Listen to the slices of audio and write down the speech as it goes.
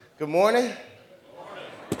Good morning.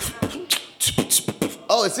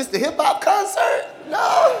 Oh, is this the hip hop concert?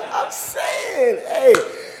 No, I'm saying, hey,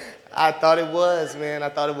 I thought it was, man. I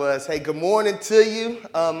thought it was. Hey, good morning to you.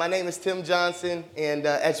 My name is Tim Johnson, and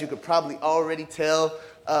as you could probably already tell,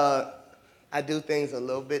 I do things a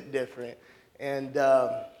little bit different, and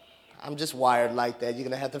I'm just wired like that. You're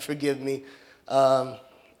gonna have to forgive me. I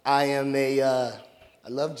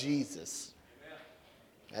love Jesus.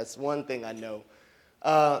 That's one thing I know.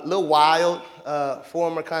 A little wild,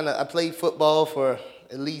 I played football for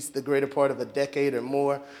at least the greater part of a decade or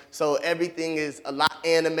more. So everything is a lot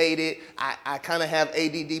animated. I kind of have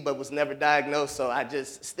ADD, but was never diagnosed. So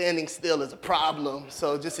standing still is a problem.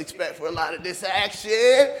 So just expect for a lot of this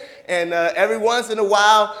action. And every once in a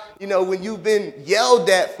while, when you've been yelled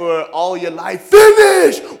at for all your life,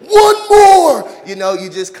 finish, one more, you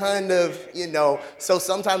just kind of, so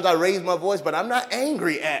sometimes I raise my voice, but I'm not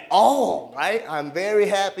angry at all, right? I'm very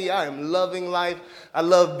happy. I am loving life. I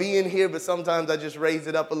love being here, but sometimes I just raise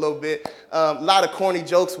it up a little bit. A lot of corny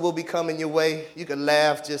jokes will be coming your way. You can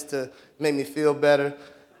laugh just to make me feel better.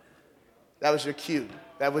 That was your cue.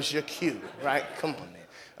 Right? Come on, man.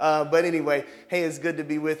 But anyway, hey, it's good to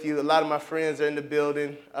be with you. A lot of my friends are in the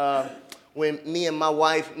building. When me and my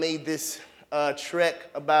wife made this trek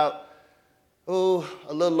about, a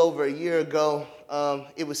little over a year ago,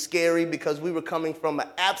 it was scary because we were coming from an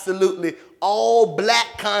absolutely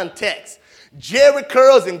all-black context. Jerry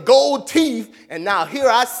curls and gold teeth, and now here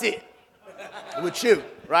I sit with you,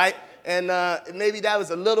 right? And maybe that was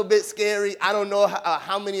a little bit scary. I don't know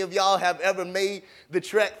how many of y'all have ever made the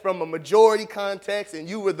trek from a majority context, and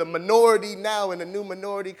you were the minority now in a new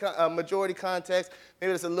majority context.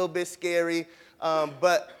 Maybe it's a little bit scary,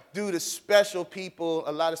 but due to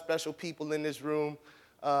a lot of special people in this room,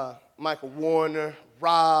 Michael Warner,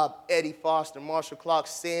 Rob, Eddie Foster, Marshall Clark,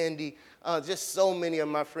 Sandy, just so many of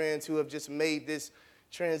my friends who have just made this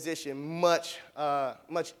transition much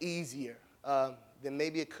easier than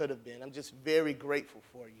maybe it could have been. I'm just very grateful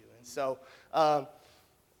for you. And so I'm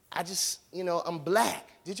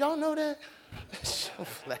black. Did y'all know that? I'm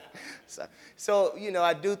black. So,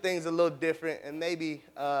 I do things a little different, and maybe,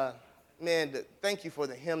 thank you for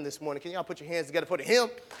the hymn this morning. Can y'all put your hands together for the hymn?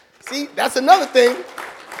 See, that's another thing.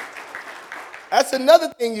 That's another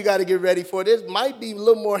thing you got to get ready for. There might be a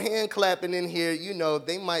little more hand clapping in here.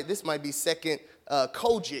 This might be second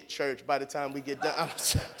Kojic church by the time we get done.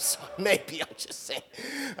 Maybe, I'm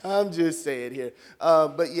just saying here.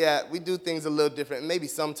 But yeah, we do things a little different. Maybe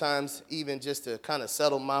sometimes even just to kind of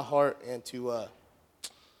settle my heart and to,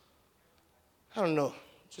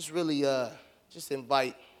 just really just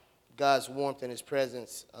invite God's warmth and his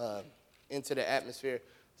presence into the atmosphere.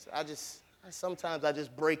 So sometimes I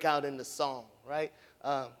just break out into song, right?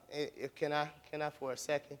 Can I for a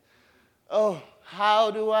second? Oh, how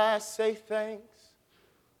do I say thanks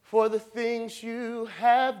for the things you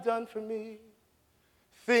have done for me,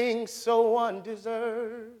 things so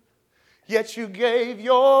undeserved, yet you gave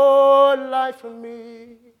your life for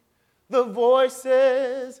me. The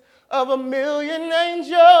voices of a million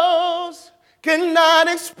angels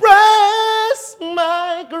cannot express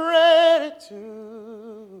my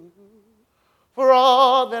gratitude for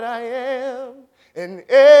all that I am and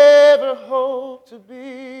ever hope to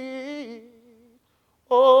be.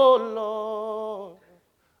 Oh, Lord,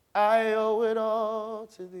 I owe it all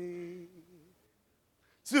to thee.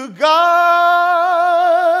 To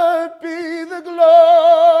God be the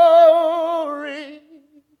glory.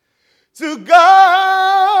 To God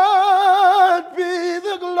be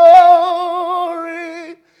the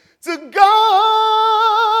glory. To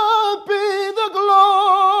God be the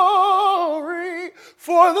glory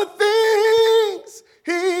for the things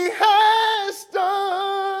he has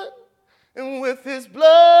done. And with his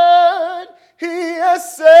blood he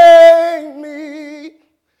has saved me.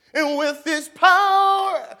 And with his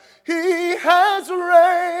power he has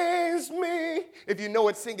raised me. If you know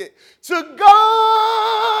it, sing it. To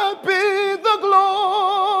God be the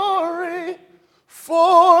glory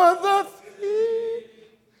for the things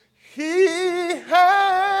he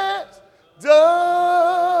has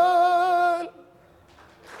done.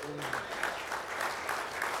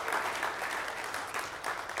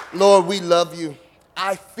 Lord, we love you.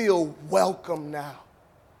 I feel welcome now.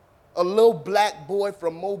 A little black boy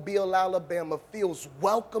from Mobile, Alabama feels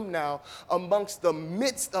welcome now amongst the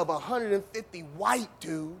midst of 150 white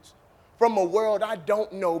dudes from a world I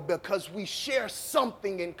don't know because we share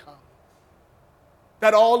something in common.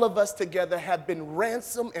 That all of us together have been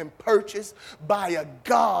ransomed and purchased by a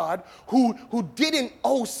God who didn't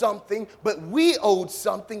owe something, but we owed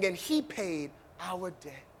something and he paid our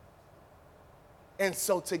debt. And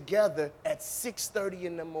so together at 6:30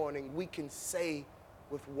 in the morning, we can say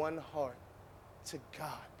with one heart, to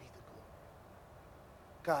God be the glory.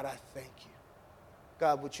 God, I thank you.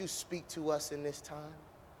 God, would you speak to us in this time?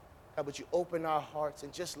 God, would you open our hearts?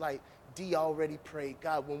 And just like Dee already prayed,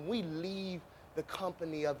 God, when we leave the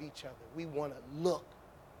company of each other, we want to look,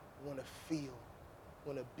 want to feel,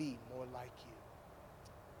 want to be more like you.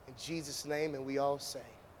 In Jesus' name, and we all say,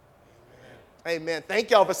 amen. Amen.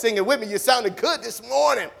 Thank y'all for singing with me. You sounded good this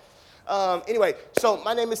morning. Anyway, so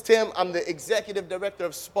my name is Tim. I'm the executive director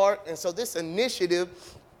of Spark. And so this initiative,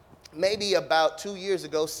 maybe about 2 years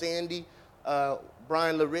ago, Sandy,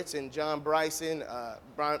 Brian Laritz and John Bryson,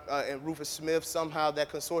 and Rufus Smith, somehow that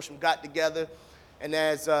consortium got together. And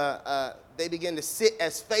as they began to sit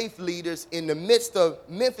as faith leaders in the midst of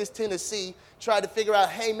Memphis, Tennessee, try to figure out,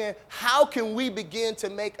 hey, man, how can we begin to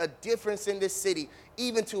make a difference in this city,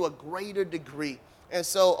 even to a greater degree? And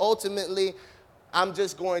so ultimately, I'm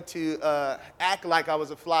just going to act like I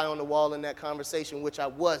was a fly on the wall in that conversation, which I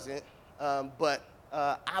wasn't. But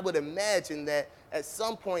I would imagine that at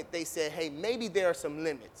some point they said, hey, maybe there are some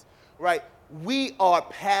limits, right? We are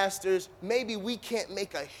pastors. Maybe we can't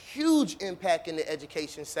make a huge impact in the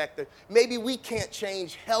education sector. Maybe we can't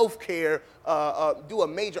change healthcare, do a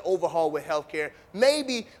major overhaul with healthcare.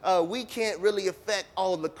 Maybe we can't really affect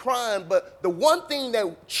all the crime. But the one thing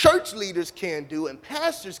that church leaders can do and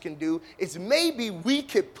pastors can do is maybe we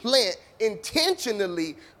could plant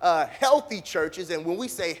intentionally healthy churches. And when we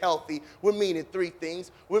say healthy, we're meaning three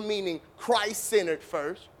things. We're meaning Christ-centered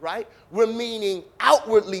first, right? We're meaning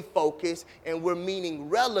outwardly focused, and we're meaning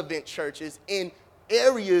relevant churches in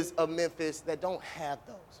areas of Memphis that don't have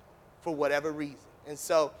those for whatever reason. And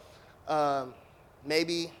so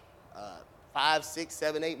maybe 5, 6,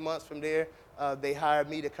 7, 8 months from there, they hired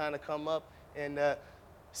me to kind of come up and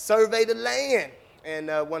survey the land. And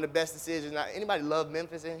one of the best decisions. Now, anybody love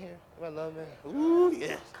Memphis in here? Anybody love Memphis? Ooh,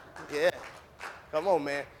 yes. Yeah. Come on,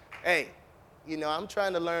 man. Hey, you know, I'm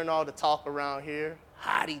trying to learn all the talk around here.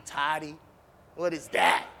 Hotty toddy. What is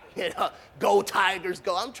that? You know, go Tigers,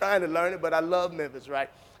 go. I'm trying to learn it, but I love Memphis,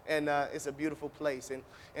 right? And it's a beautiful place.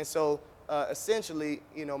 And so essentially,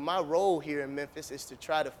 you know, my role here in Memphis is to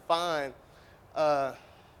try to find,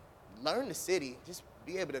 learn the city, just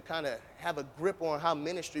be able to kind of have a grip on how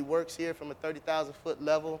ministry works here from a 30,000-foot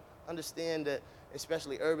level, understand that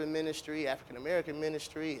especially urban ministry, African-American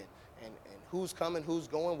ministry, and who's coming, who's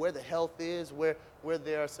going, where the health is, where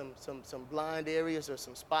there are some blind areas or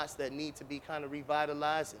some spots that need to be kind of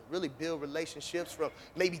revitalized, and really build relationships from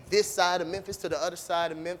maybe this side of Memphis to the other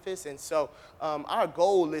side of Memphis. And so our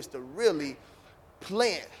goal is to really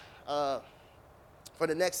plant for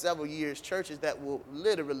the next several years, churches that will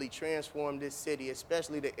literally transform this city,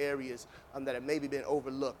 especially the areas that have maybe been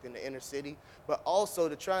overlooked in the inner city, but also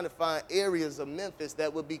to trying to find areas of Memphis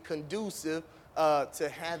that would be conducive to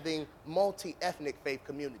having multi-ethnic faith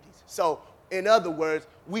communities. So, in other words,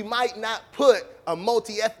 we might not put a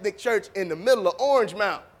multi-ethnic church in the middle of Orange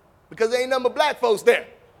Mound because there ain't nothing but black folks there.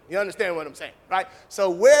 You understand what I'm saying, right? So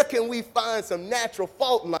where can we find some natural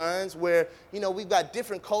fault lines where, you know, we've got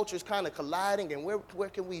different cultures kind of colliding, and where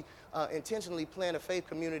can we intentionally plant a faith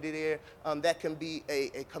community there that can be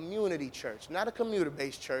a community church, not a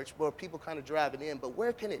commuter-based church where people kind of drive it in, but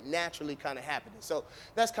where can it naturally kind of happen? So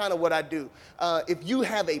that's kind of what I do. If you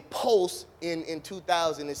have a pulse in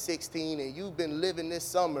 2016 and you've been living this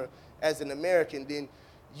summer as an American, then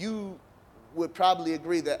you would probably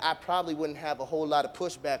agree that I probably wouldn't have a whole lot of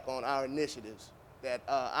pushback on our initiatives, that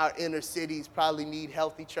our inner cities probably need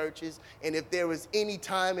healthy churches. And if there was any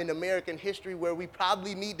time in American history where we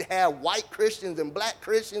probably need to have white Christians and black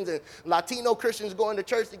Christians and Latino Christians going to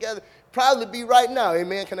church together, probably be right now.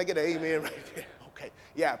 Amen? Can I get an amen right there? Okay.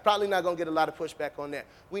 Yeah, probably not going to get a lot of pushback on that.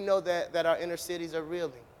 We know that our inner cities are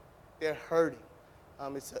reeling. They're hurting.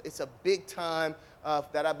 It's a big time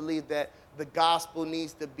that I believe that the gospel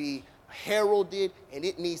needs to be heralded, and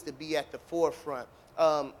it needs to be at the forefront.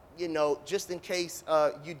 You know, just in case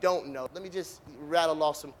you don't know, let me just rattle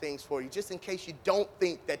off some things for you, just in case you don't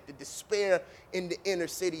think that the despair in the inner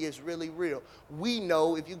city is really real. We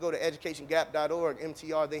know, if you go to educationgap.org,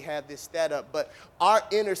 MTR, they have this stat up, but our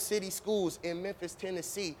inner city schools in Memphis,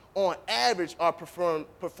 Tennessee, on average are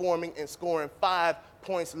performing and scoring 5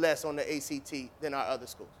 points less on the ACT than our other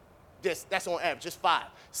schools. That's on average, just 5.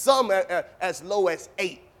 Some are as low as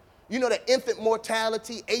 8. You know that infant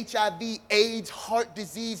mortality, HIV, AIDS, heart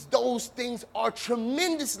disease, those things are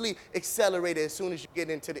tremendously accelerated as soon as you get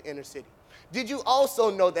into the inner city. Did you also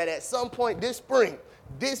know that at some point this spring,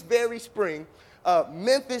 this very spring,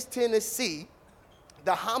 Memphis, Tennessee,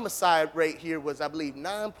 the homicide rate here was, I believe,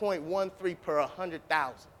 9.13 per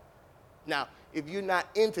 100,000. Now, If you're not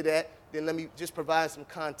into that, then let me just provide some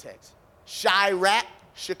context. Chirac,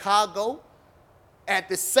 Chicago, at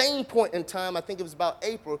the same point in time, I think it was about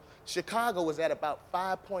April, Chicago was at about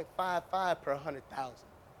 5.55 per 100,000.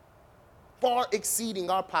 Far exceeding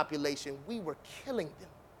our population. We were killing them.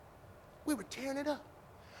 We were tearing it up.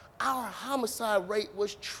 Our homicide rate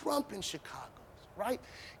was trumping Chicago's, right?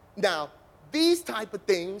 Now, these type of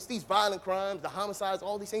things, these violent crimes, the homicides,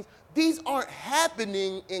 all these things, these aren't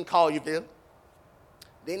happening in Collierville.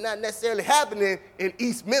 They're not necessarily happening in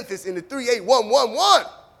East Memphis in the 38111,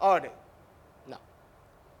 are they? No.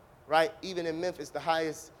 Right? Even in Memphis, the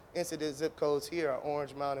highest incident zip codes here are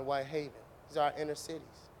Orange Mountain and White Haven. These are our inner cities,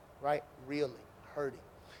 right? Really hurting.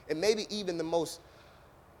 And maybe even the most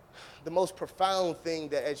profound thing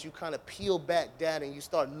that as you kind of peel back data and you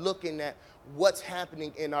start looking at what's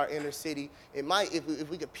happening in our inner city, it might, if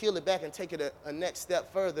we could peel it back and take it a next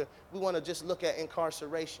step further, we want to just look at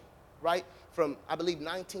incarceration, right? From, I believe,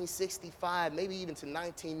 1965, maybe even to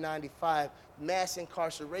 1995, mass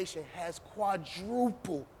incarceration has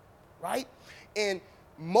quadrupled, right? And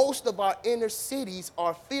most of our inner cities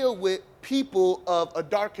are filled with people of a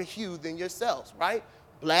darker hue than yourselves, right?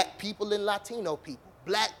 Black people and Latino people.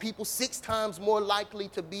 Black people 6 times more likely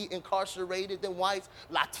to be incarcerated than whites.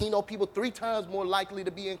 Latino people 3 times more likely to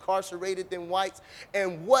be incarcerated than whites.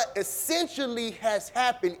 And what essentially has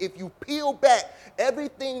happened, if you peel back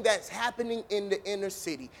everything that's happening in the inner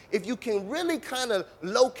city, if you can really kind of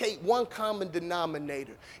locate one common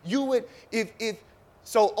denominator, you would,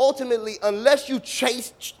 so ultimately, unless you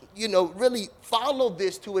really follow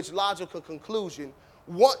this to its logical conclusion,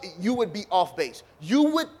 you would be off base. You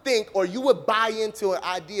would think, or you would buy into an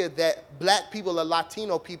idea that black people or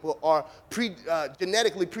Latino people are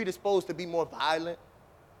genetically predisposed to be more violent.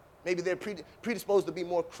 Maybe they're predisposed to be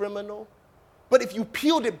more criminal. But if you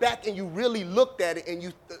peeled it back and you really looked at it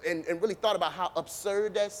and really thought about how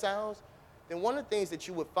absurd that sounds, then one of the things that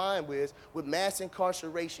you would find with mass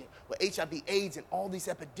incarceration, with HIV, AIDS, and all these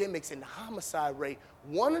epidemics and the homicide rate,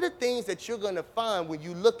 one of the things that you're going to find when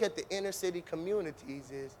you look at the inner city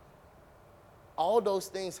communities is all those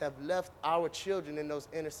things have left our children in those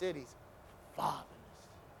inner cities fatherless.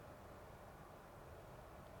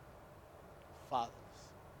 Fatherless.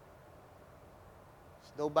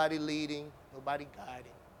 There's nobody leading, nobody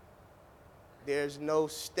guiding. There's no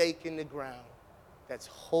stake in the ground that's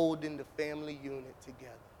holding the family unit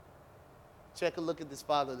together. Check a look at this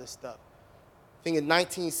fatherless stuff. I think in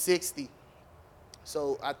 1960,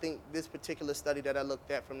 so I think this particular study that I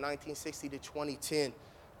looked at from 1960 to 2010,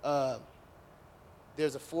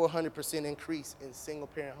 there's a 400% increase in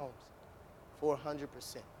single-parent homes. 400%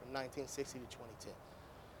 from 1960 to 2010.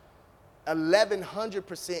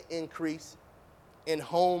 1,100% increase in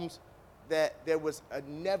homes that there was a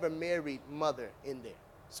never married mother in there.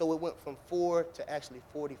 So it went from 4 to actually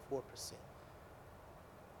 44%.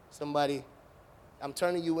 Somebody, I'm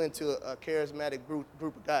turning you into a charismatic group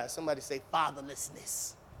of guys. Somebody say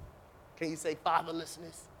fatherlessness. Can you say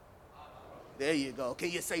fatherlessness? There you go. Can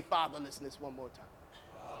you say fatherlessness one more time?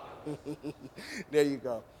 There you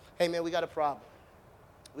go. Hey, man, we got a problem.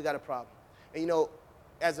 We got a problem. And, you know,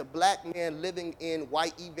 as a black man living in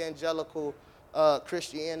white evangelical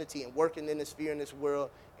Christianity and working in this sphere in this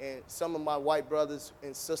world, and some of my white brothers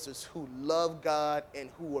and sisters who love God and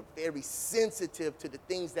who are very sensitive to the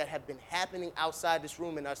things that have been happening outside this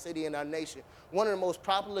room in our city and our nation, one of the most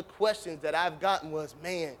popular questions that I've gotten was,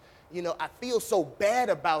 man, you know, I feel so bad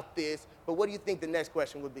about this, but what do you think the next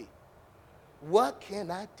question would be? What can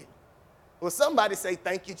I do? Well, somebody say,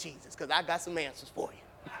 thank you, Jesus, because I got some answers for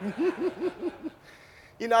you.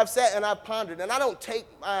 You know, I've sat and I've pondered, and I don't take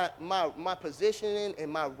my positioning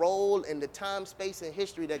and my role in the time, space, and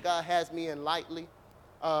history that God has me in lightly.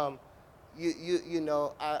 My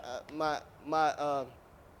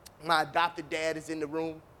adopted dad is in the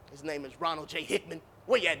room. His name is Ronald J. Hickman.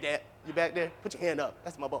 Where you at, Dad? You back there? Put your hand up.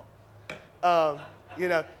 That's my boy. You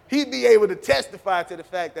know, he'd be able to testify to the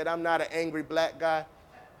fact that I'm not an angry black guy.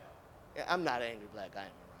 Yeah, I'm not an angry black guy.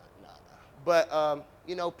 No. But,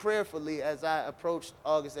 you know, prayerfully, as I approached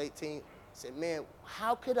August 18th, I said, man,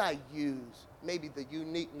 how could I use maybe the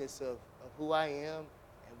uniqueness of who I am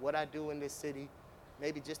and what I do in this city,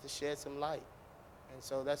 maybe just to shed some light? And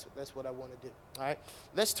so that's what I want to do, all right?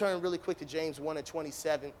 Let's turn really quick to James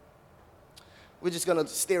 1:27. We're just going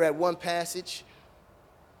to stare at one passage.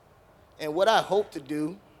 And what I hope to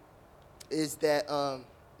do is that,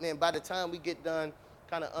 man, by the time we get done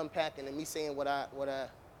kind of unpacking and me saying what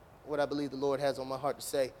I believe the Lord has on my heart to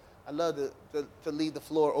say, I'd love to leave the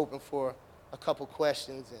floor open for a couple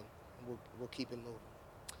questions, and we'll keep it moving.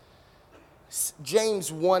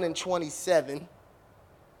 James 1:27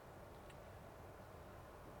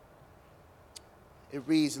 It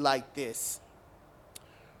reads like this.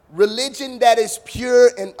 Religion that is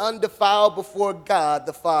pure and undefiled before God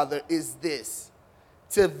the Father is this: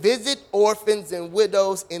 to visit orphans and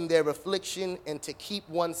widows in their affliction and to keep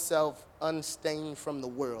oneself unstained from the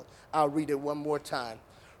world. I'll read it one more time.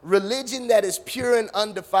 Religion that is pure and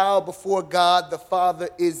undefiled before God the Father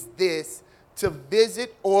is this: to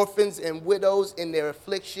visit orphans and widows in their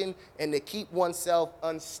affliction and to keep oneself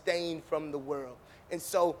unstained from the world. And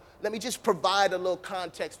so let me just provide a little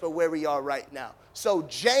context for where we are right now. So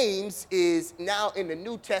James is now in the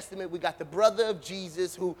New Testament. We got the brother of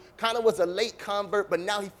Jesus who kind of was a late convert, but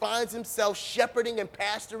now he finds himself shepherding and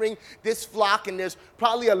pastoring this flock. And there's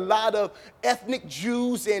probably a lot of ethnic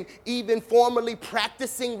Jews and even formerly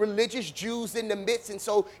practicing religious Jews in the midst. And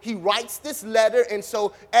so he writes this letter. And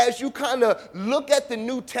so as you kind of look at the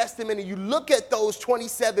New Testament and you look at those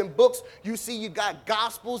 27 books, you see you got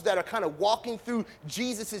Gospels that are kind of walking through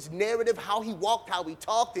Jesus's narrative, how he walked, how he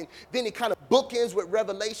talked, and then it kind of bookends with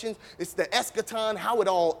Revelations. It's the eschaton, how it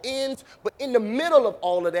all ends. But in the middle of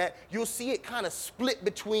all of that, you'll see it kind of split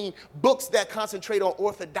between books that concentrate on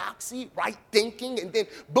orthodoxy, right thinking, and then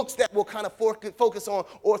books that will kind of focus on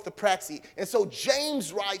orthopraxy. And so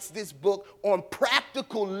James writes this book on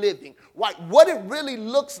practical living, right? What it really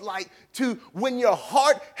looks like to when your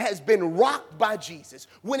heart has been rocked by Jesus,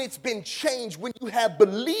 when it's been changed, when you have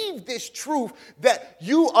believed this truth that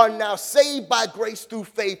you are now saved by grace through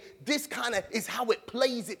faith. This kind of is how it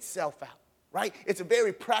plays itself out, right? It's a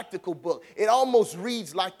very practical book. It almost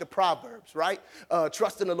reads like the Proverbs, right?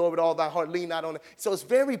 Trust in the Lord with all thy heart, lean not on it. So it's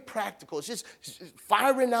very practical. It's just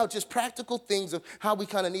firing out just practical things of how we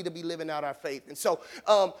kind of need to be living out our faith. And so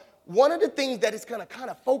one of the things that it's going to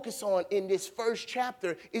kind of focus on in this first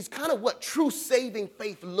chapter is kind of what true saving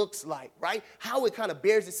faith looks like, right? How it kind of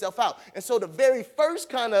bears itself out. And so the very first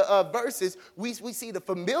kind of verses, we see the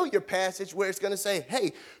familiar passage where it's going to say,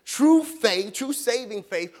 hey, true faith, true saving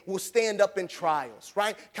faith will stand up in trials,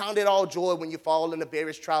 right? Count it all joy when you fall into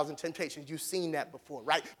various trials and temptations. You've seen that before,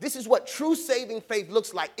 right? This is what true saving faith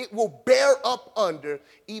looks like. It will bear up under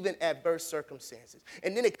even adverse circumstances.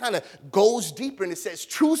 And then it kind of goes deeper and it says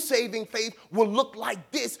true saving faith will look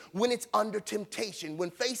like this when it's under temptation.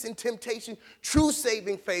 When facing temptation, true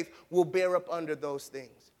saving faith will bear up under those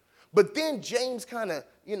things. But then James kind of,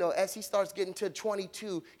 as he starts getting to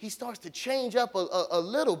 22, he starts to change up a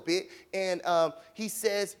little bit. And he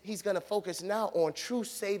says he's going to focus now on true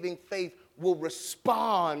saving faith will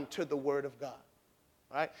respond to the word of God.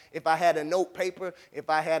 Right? If I had a note paper, if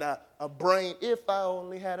I had a brain, if I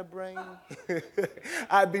only had a brain,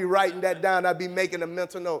 I'd be writing that down. I'd be making a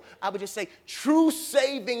mental note. I would just say, true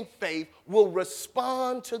saving faith will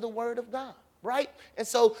respond to the word of God, right? And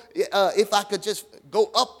so if I could just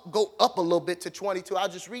go up a little bit to 22, I'll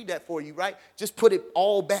just read that for you, right? Just put it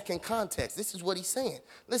all back in context. This is what he's saying.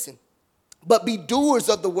 Listen. But be doers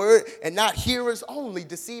of the word and not hearers only,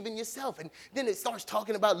 deceiving yourself. And then it starts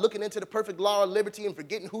talking about looking into the perfect law of liberty and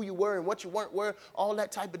forgetting who you were and what you weren't were, all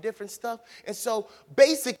that type of different stuff. And so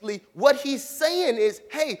basically what he's saying is,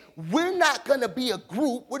 hey, we're not going to be a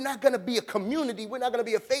group. We're not going to be a community. We're not going to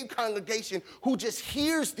be a faith congregation who just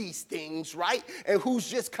hears these things, right? And who's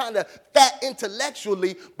just kind of fat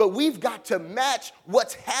intellectually. But we've got to match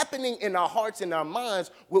what's happening in our hearts and our minds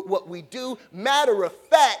with what we do. Matter of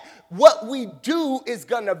fact, what we do is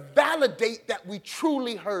going to validate that we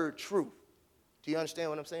truly heard truth. Do you understand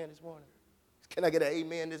what I'm saying this morning? Can I get an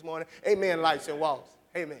amen this morning? Amen, lights and walls.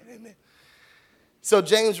 Amen, amen. So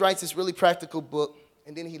James writes this really practical book,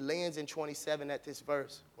 and then he lands in 27 at this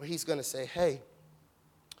verse where he's going to say, hey,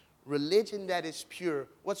 religion that is pure.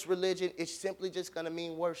 What's religion? It's simply just going to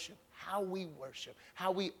mean worship. How we worship,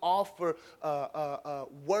 how we offer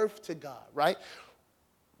worth to God, right?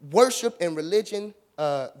 Worship and religion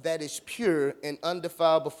that is pure and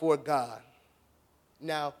undefiled before God.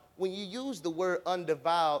 Now, when you use the word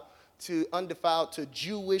undefiled to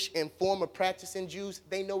Jewish and former practicing Jews,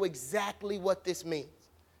 they know exactly what this means.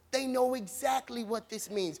 They know exactly what this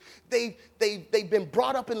means. They've been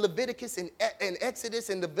brought up in Leviticus and Exodus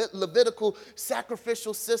and the Levitical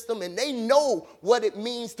sacrificial system, and they know what it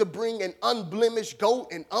means to bring an unblemished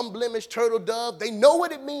goat, an unblemished turtle dove. They know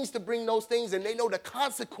what it means to bring those things, and they know the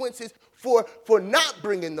consequences for not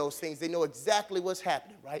bringing those things. They know exactly what's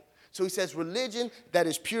happening, right? So he says religion that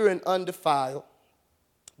is pure and undefiled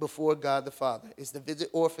before God the Father is to visit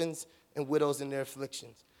orphans and widows in their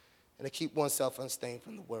afflictions, and to keep oneself unstained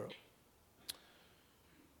from the world.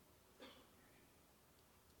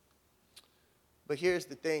 But here's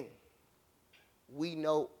the thing. We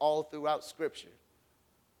know all throughout Scripture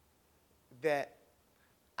that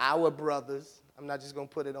our brothers, I'm not just going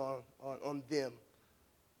to put it on them,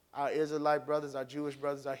 Our Israelite brothers, our Jewish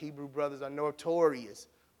brothers, our Hebrew brothers are notorious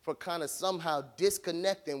for kind of somehow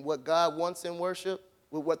disconnecting what God wants in worship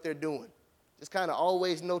with what they're doing. It's kind of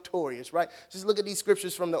always notorious, right? Just look at these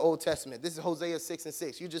scriptures from the Old Testament. This is Hosea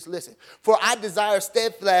 6:6. You just listen. For I desire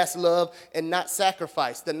steadfast love and not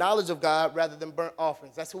sacrifice, the knowledge of God rather than burnt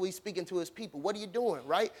offerings. That's what he's speaking to his people. What are you doing,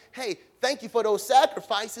 right? Hey, thank you for those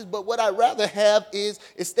sacrifices, but what I'd rather have is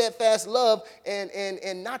steadfast love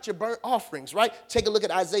and not your burnt offerings, right? Take a look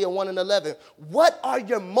at Isaiah 1:11. What are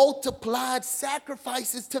your multiplied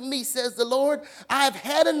sacrifices to me, says the Lord? I have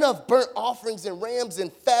had enough burnt offerings and rams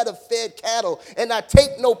and fat of fed cattle, and I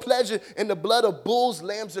take no pleasure in the blood of bulls,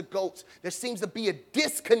 lambs, or goats. There seems to be a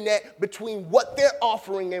disconnect between what they're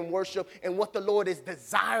offering in worship and what the Lord is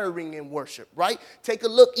desiring in worship, right? Take a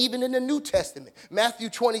look even in the New Testament, Matthew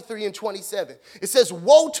 23:27. It says,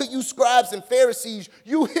 woe to you scribes and Pharisees,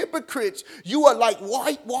 you hypocrites. You are like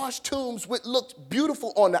whitewashed tombs which look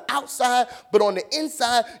beautiful on the outside, but on the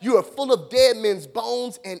inside you are full of dead men's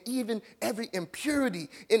bones and even every impurity.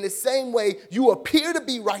 In the same way, you appear to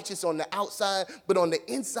be righteous on the outside, but on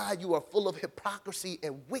the inside you are full of hypocrisy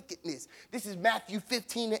and wickedness. This is Matthew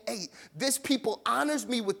 15:8. This people honors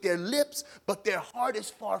me with their lips, but their heart is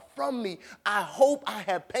far from me. I hope I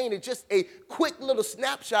have painted just a quick little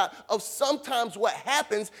snapshot of sometimes what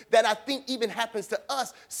happens that I think even happens to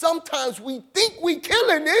us. Sometimes we think we're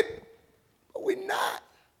killing it, but we're not.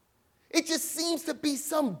 It just seems to be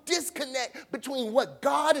some disconnect between what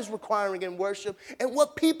God is requiring in worship and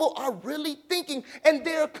what people are really thinking. And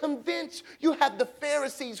they're convinced. You have the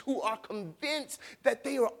Pharisees who are convinced that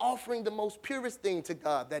they are offering the most purest thing to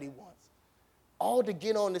God that he wants. All to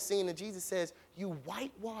get on the scene. And Jesus says, you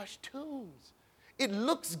whitewashed tombs. It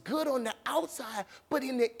looks good on the outside, but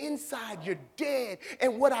in the inside, you're dead.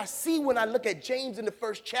 And what I see when I look at James in the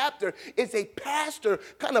first chapter is a pastor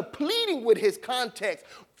kind of pleading with his context.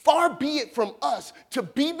 Far be it from us to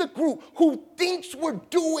be the group who thinks we're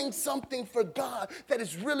doing something for God that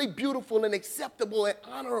is really beautiful and acceptable and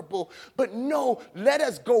honorable. But no, let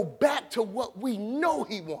us go back to what we know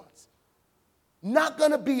he wants. Not going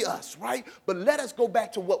to be us, right? But let us go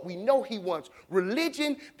back to what we know he wants.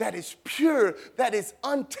 Religion that is pure, that is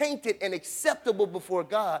untainted and acceptable before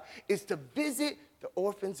God is to visit the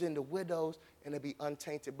orphans and the widows and to be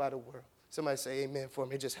untainted by the world. Somebody say amen for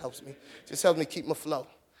me. It just helps me. Just helps me keep my flow.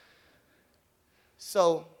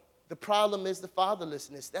 So the problem is the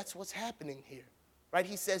fatherlessness. That's what's happening here, right?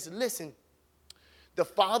 He says, listen, the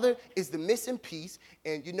father is the missing piece,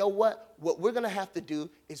 and you know what? What we're going to have to do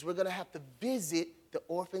is we're going to have to visit the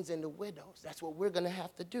orphans and the widows. That's what we're going to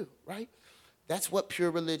have to do, right? That's what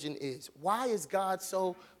pure religion is. Why is God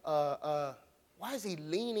so, why is he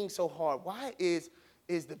leaning so hard? Why is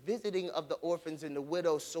the visiting of the orphans and the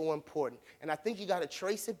widows so important? And I think you got to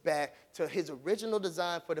trace it back to his original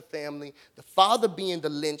design for the family, the father being the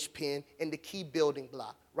linchpin and the key building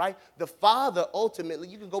block, right? The father ultimately,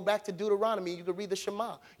 you can go back to Deuteronomy, you can read the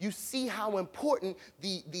Shema. You see how important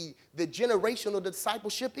the generational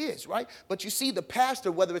discipleship is, right? But you see the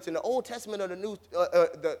pastor, whether it's in the Old Testament or the New,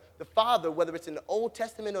 the father, whether it's in the Old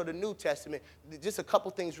Testament or the New Testament, just a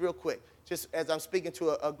couple things real quick, just as I'm speaking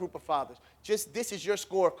to a group of fathers. Just this is your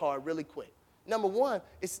scorecard really quick. Number one,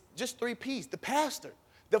 it's just 3 P's, the pastor.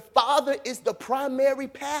 The father is the primary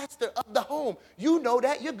pastor of the home. You know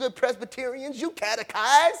that. You're good Presbyterians. You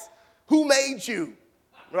catechize. Who made you?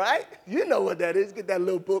 Right? You know what that is. Get that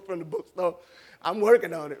little book from the bookstore. I'm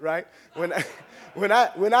working on it, right? When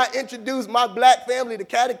I introduce my black family to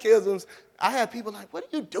catechisms, I have people like, what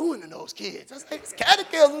are you doing to those kids? I was like, it's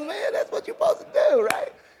catechisms, man. That's what you're supposed to do,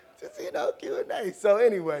 right? Just, Q&A. So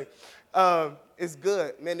anyway, it's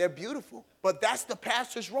good. Man, they're beautiful. But that's the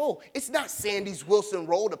pastor's role. It's not Sandy Wilson's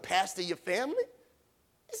role to pastor your family.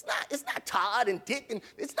 It's not Todd and Dick, and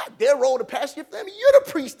it's not their role to pastor your family. You're the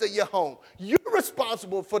priest of your home. You're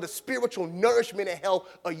responsible for the spiritual nourishment and health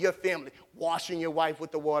of your family. Washing your wife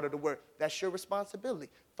with the water of the word. That's your responsibility.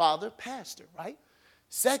 Father, pastor, right?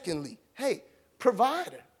 Secondly, hey,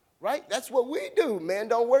 provider, right? That's what we do. Man,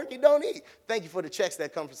 don't work, you don't eat. Thank you for the checks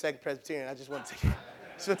that come from Second Presbyterian. I just want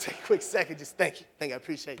to take a quick second. Just thank you. I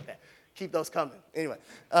appreciate that. Keep those coming. Anyway,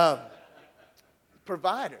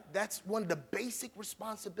 provider. That's one of the basic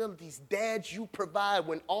responsibilities. Dads, you provide.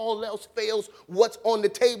 When all else fails, what's on the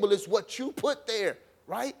table is what you put there,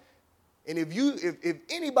 right? And if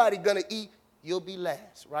anybody gonna eat, you'll be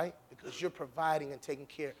last, right? Because you're providing and taking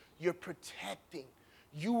care. You're protecting.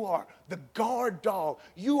 You are the guard dog.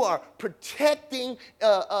 You are protecting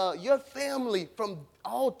your family from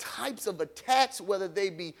all types of attacks, whether they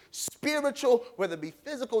be spiritual, whether it be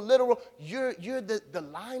physical, literal. You're the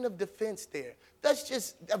line of defense there. That's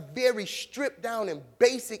just a very stripped down and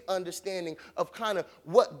basic understanding of kind of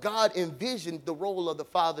what God envisioned the role of the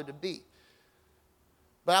father to be.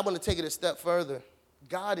 But I want to take it a step further.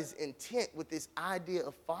 God is intent with this idea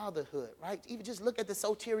of fatherhood, right? Even just look at the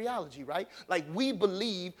soteriology, right? Like we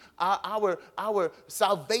believe our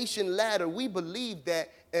salvation ladder, we believe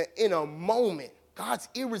that in a moment, God's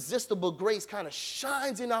irresistible grace kind of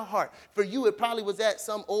shines in our heart. For you, it probably was at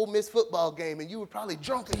some Ole Miss football game, and you were probably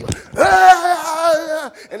drunk, and you were,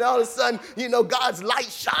 and all of a sudden, God's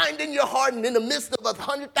light shined in your heart, and in the midst of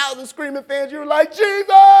 100,000 screaming fans, you were like,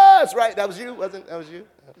 Jesus! Right? That was you, wasn't it? That was you?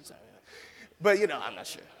 But, I'm not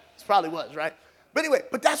sure. It probably was, right? But anyway,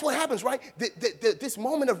 that's what happens, right? This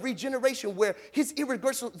moment of regeneration where his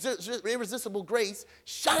irresistible grace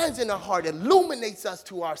shines in our heart, illuminates us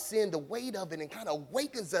to our sin, the weight of it, and kind of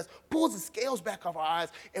awakens us, pulls the scales back off our eyes,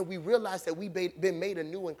 and we realize that we've been made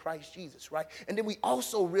anew in Christ Jesus, right? And then we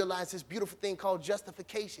also realize this beautiful thing called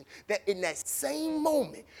justification, that in that same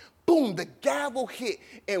moment, boom, the gavel hit,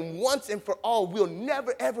 and once and for all, we'll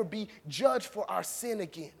never, ever be judged for our sin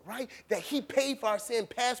again, right? That he paid for our sin,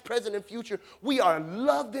 past, present, and future. We are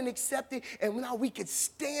loved and accepted, and now we can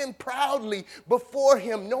stand proudly before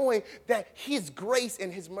him knowing that his grace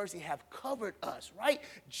and his mercy have covered us, right?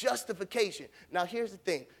 Justification. Now, here's the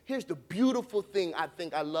thing. Here's the beautiful thing I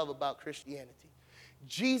think I love about Christianity.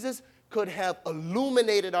 Jesus could have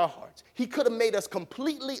illuminated our hearts. He could have made us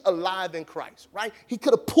completely alive in Christ, right? He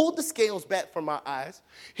could have pulled the scales back from our eyes.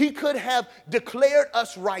 He could have declared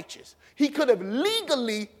us righteous. He could have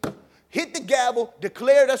legally hit the gavel,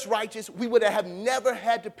 declared us righteous. We would have never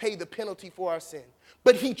had to pay the penalty for our sin.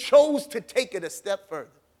 But he chose to take it a step further.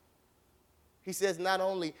 He says, not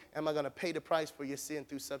only am I going to pay the price for your sin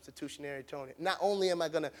through substitutionary atonement, not only am I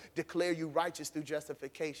going to declare you righteous through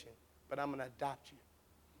justification, but I'm going to adopt you.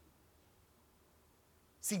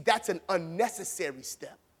 See, that's an unnecessary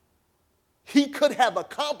step. He could have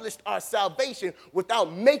accomplished our salvation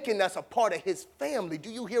without making us a part of his family.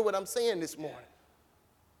 Do you hear what I'm saying this morning?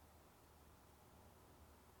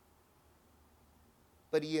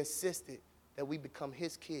 But he insisted that we become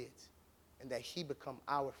his kids and that he become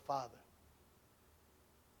our father.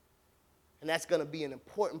 And that's going to be an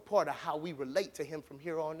important part of how we relate to him from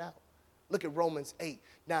here on out. Look at Romans 8.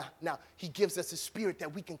 Now, he gives us a spirit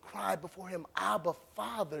that we can cry before him, Abba,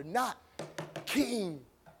 Father, not King.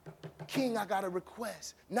 King, I got a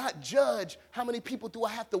request. Not judge, how many people do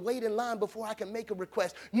I have to wait in line before I can make a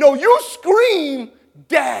request? No, you scream,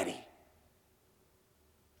 Daddy.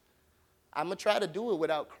 I'm going to try to do it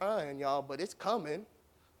without crying, y'all, but it's coming.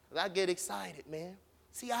 I get excited, man.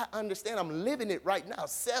 See, I understand. I'm living it right now.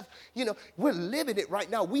 Seth, we're living it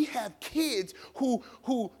right now. We have kids who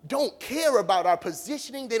don't care about our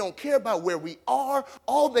positioning. They don't care about where we are.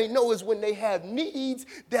 All they know is when they have needs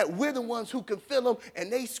that we're the ones who can fill them,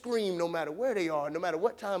 and they scream no matter where they are, no matter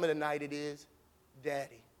what time of the night it is,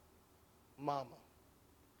 Daddy, Mama,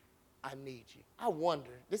 I need you. I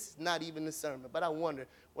wonder, this is not even the sermon, but I wonder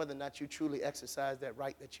whether or not you truly exercise that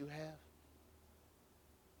right that you have.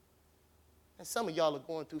 And some of y'all are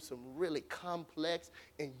going through some really complex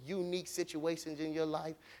and unique situations in your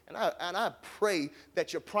life. And I pray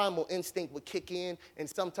that your primal instinct would kick in, and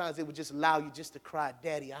sometimes it would just allow you just to cry,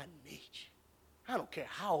 Daddy, I need you. I don't care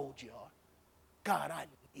how old you are. God, I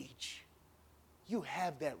need you. You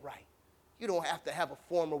have that right. You don't have to have a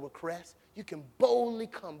formal request. You can boldly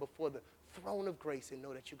come before the throne of grace and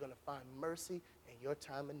know that you're going to find mercy in your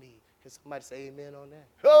time of need. Can somebody say amen on that?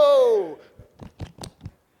 Oh!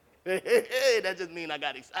 That just means I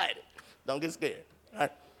got excited. Don't get scared. All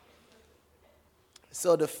right?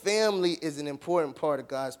 So the family is an important part of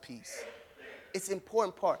God's peace. It's an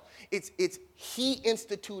important part. He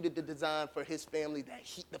instituted the design for his family that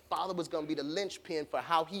the father was going to be the linchpin for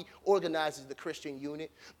how he organizes the Christian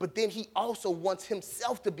unit. But then he also wants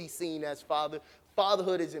himself to be seen as father.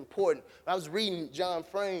 Fatherhood is important. I was reading John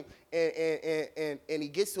Frame, and he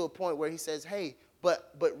gets to a point where he says, hey,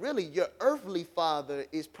 but really your earthly father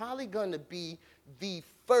is probably going to be the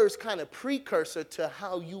first kind of precursor to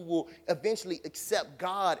how you will eventually accept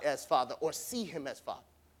God as father or see him as father.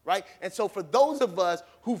 Right? And so for those of us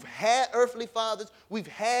who've had earthly fathers, we've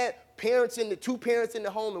had two parents in the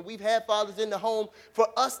home, and we've had fathers in the home, for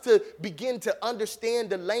us to begin to understand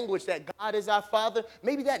the language that God is our father,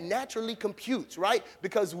 maybe that naturally computes, right?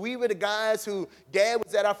 Because we were the guys who dad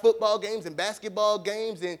was at our football games and basketball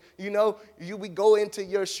games, and we go into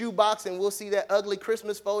your shoebox and we'll see that ugly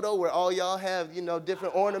Christmas photo where all y'all have,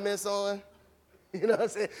 different ornaments on. You know what I'm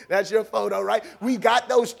saying? That's your photo, right? We got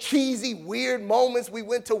those cheesy, weird moments. We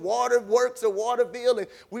went to Waterworks or Waterville and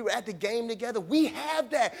we were at the game together. We have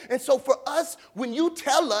that. And so for us, when you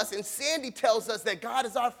tell us and Sandy tells us that God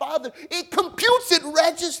is our Father, it computes, it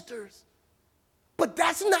registers. But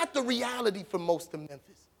that's not the reality for most of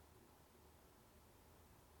Memphis.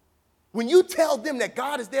 When you tell them that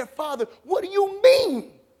God is their Father, what do you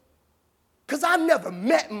mean? Because I've never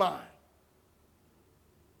met mine.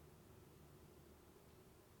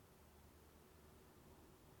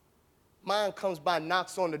 Mine comes by,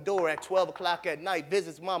 knocks on the door at 12 o'clock at night,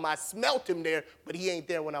 visits Mama. I smelt him there, but he ain't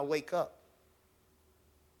there when I wake up.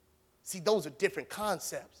 See, those are different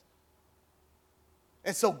concepts.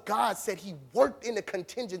 And so God said he worked in the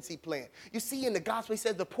contingency plan. You see, in the gospel, he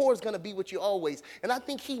says the poor is going to be with you always. And I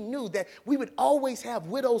think he knew that we would always have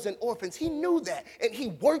widows and orphans. He knew that. And he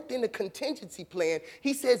worked in the contingency plan.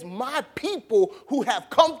 He says, my people who have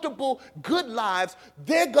comfortable, good lives,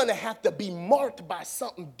 they're going to have to be marked by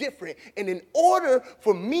something different. And in order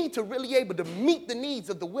for me to really able to meet the needs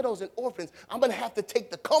of the widows and orphans, I'm going to have to take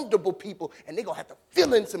the comfortable people and they're going to have to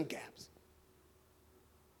fill in some gaps.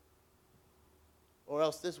 Or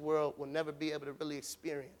else this world will never be able to really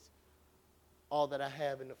experience all that I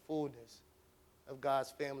have in the fullness of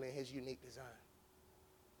God's family and his unique design.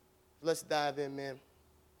 Let's dive in, man.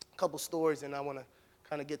 A couple stories, and I want to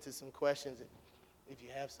kind of get to some questions if you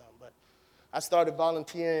have some. But I started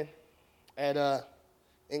volunteering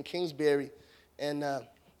in Kingsbury, and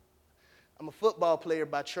I'm a football player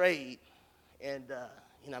by trade. And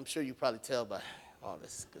I'm sure you probably tell by all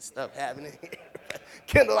this good stuff happening here.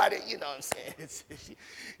 Kendall, I didn't, you know what I'm saying? It's,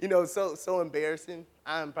 so embarrassing.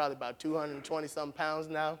 I'm probably about 220-something pounds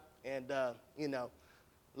now. And,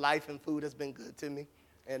 life and food has been good to me.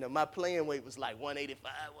 And my playing weight was like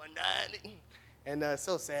 185, 190. And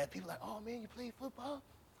so sad. People are like, oh, man, you play football?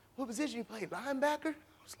 What position you play? Linebacker?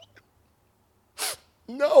 I was like,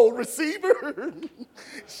 no, receiver.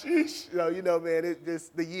 Sheesh. Man,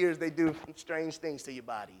 the years, they do strange things to your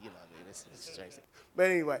body. You know what I mean? It's strange thing. But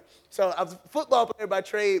anyway, so I was a football player by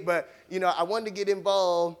trade, but, I wanted to get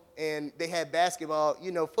involved, and they had basketball.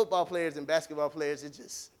 Football players and basketball players,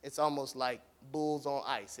 it's almost like bulls on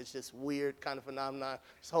ice. It's just weird kind of phenomenon.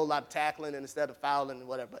 There's a whole lot of tackling and instead of fouling and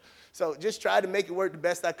whatever. So just tried to make it work the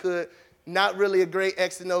best I could. Not really a great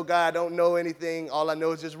X and O guy. I don't know anything. All I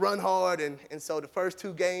know is just run hard. And so the first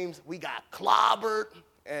 2 games, we got clobbered,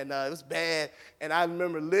 and it was bad. And I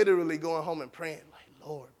remember literally going home and praying, like,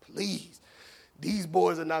 Lord, please. These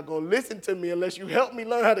boys are not going to listen to me unless you help me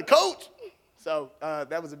learn how to coach. So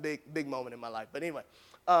that was a big moment in my life. But anyway,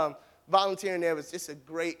 volunteering there was just a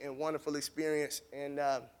great and wonderful experience. And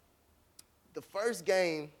the first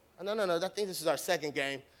game, no, I think this is our second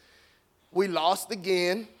game, we lost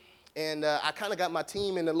again. And I kind of got my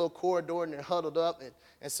team in the little corridor and they're huddled up.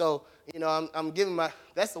 And so, I'm giving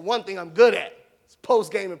that's the one thing I'm good at. It's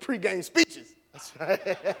post-game and pre-game speeches. That's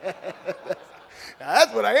right. Now,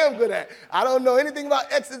 that's what I am good at. I don't know anything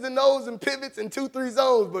about X's and O's and pivots and 2-3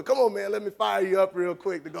 zones, but come on, man, let me fire you up real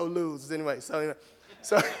quick to go lose. Anyway, so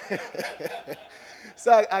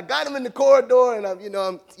I got him in the corridor, and I'm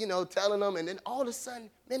telling them, and then all of a sudden,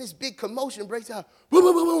 man, this big commotion breaks out. Boom,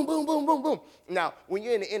 boom, boom, boom, boom, boom, boom. Now, when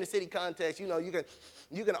you're in the inner city context,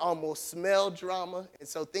 you can almost smell drama, and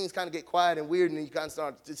so things kind of get quiet and weird, and then you kind of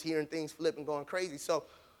start just hearing things flip and going crazy. So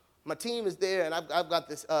my team is there, and I've got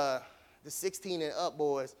this. The 16 and up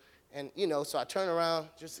boys, and so I turn around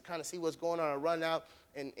just to kind of see what's going on. I run out,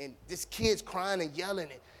 and this kid's crying and yelling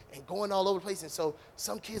and going all over the place, and so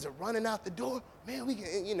some kids are running out the door. Man, we can,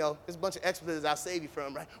 there's a bunch of expletives I'll save you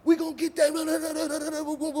from, right? We gonna get that,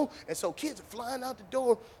 and so kids are flying out the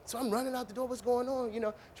door. So I'm running out the door. What's going on?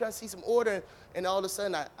 Trying to see some order, and all of a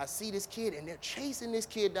sudden I see this kid, and they're chasing this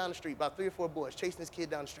kid down the street. About 3 or 4 boys chasing this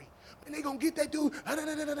kid down the street. And they gonna get that dude.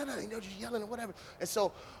 Just yelling or whatever. And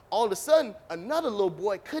so all of a sudden, another little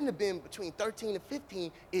boy, couldn't have been between 13 and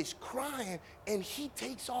 15, is crying, and he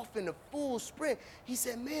takes off in a full sprint. He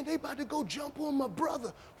said, man, they about to go jump on my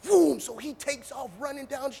brother. Boom! So he takes off running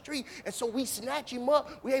down the street, and so we snatch him up.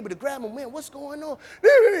 We're able to grab him. Man, what's going on?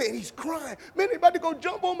 And he's crying. Man, they about to go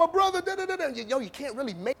jump on my brother. You can't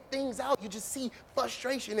really make things out. You just see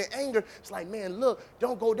frustration and anger. It's like, man, look,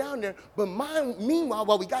 don't go down there. But meanwhile,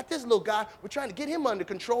 while we got this little guy, we're trying to get him under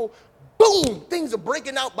control. Boom! Things are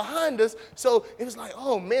breaking out behind us. So it was like,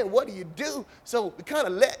 oh, man, what do you do? So we kind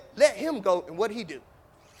of let him go, and what did he do?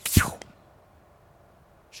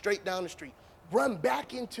 Straight down the street. Run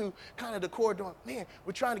back into kind of the corridor. Man,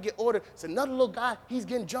 we're trying to get order. It's another little guy. He's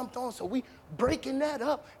getting jumped on, so we breaking that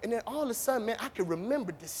up. And then all of a sudden, man, I can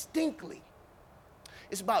remember distinctly.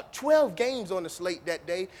 It's about 12 games on the slate that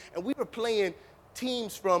day, and we were playing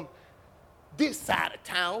teams from this side of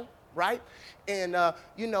town, right? And,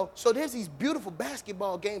 so there's these beautiful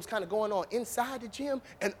basketball games kind of going on inside the gym,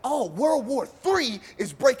 and World War III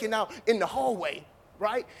is breaking out in the hallway,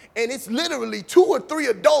 right? And it's literally 2 or 3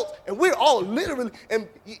 adults, and we're all literally, and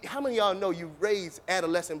how many of y'all know you raised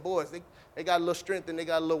adolescent boys? They got a little strength and they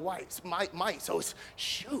got a little might. So it's,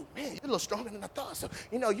 shoot, man, you're a little stronger than I thought. So,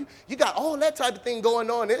 you got all that type of thing going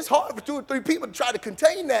on. And it's hard for 2 or 3 people to try to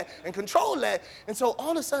contain that and control that. And so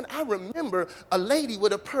all of a sudden, I remember a lady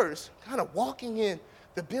with a purse kind of walking in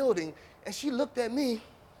the building, and she looked at me,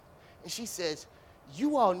 and she says,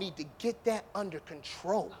 "You all need to get that under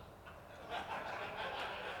control."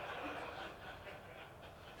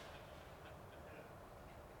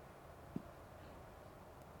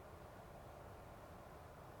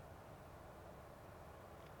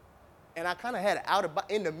 And I kind of had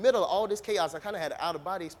in the middle of all this chaos, I kind of had an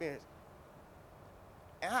out-of-body experience.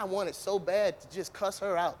 And I wanted so bad to just cuss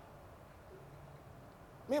her out.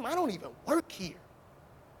 Ma'am, I don't even work here.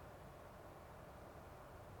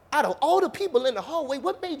 Out of all the people in the hallway,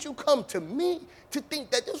 what made you come to me to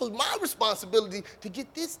think that this was my responsibility to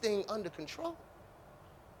get this thing under control?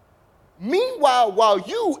 Meanwhile, while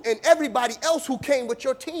you and everybody else who came with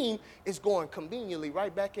your team is going conveniently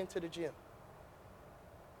right back into the gym.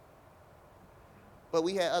 But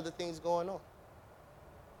we had other things going on.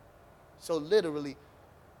 So literally,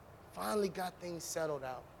 finally got things settled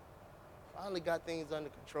out. Finally got things under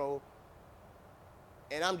control.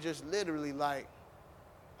 And I'm just literally like,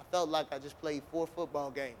 I felt like I just played 4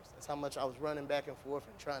 football games. That's how much I was running back and forth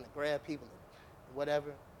and trying to grab people and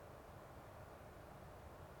whatever.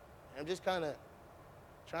 And I'm just kind of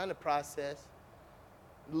trying to process.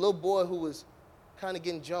 The little boy who was kind of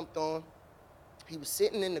getting jumped on, he was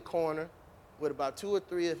sitting in the corner with about 2 or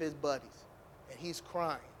 3 of his buddies, and he's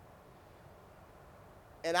crying.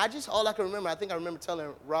 And all I can remember, I think I remember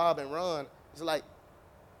telling Rob and Ron, it's like,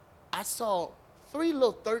 I saw 3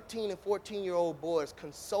 little 13 and 14-year-old boys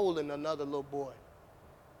consoling another little boy,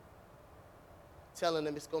 telling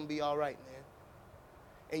them it's going to be all right,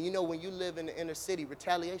 man. And when you live in the inner city,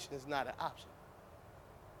 retaliation is not an option.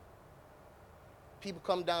 People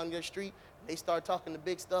come down your street, they start talking the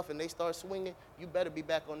big stuff, and they start swinging, you better be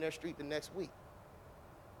back on their street the next week.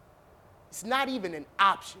 It's not even an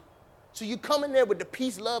option. So you come in there with the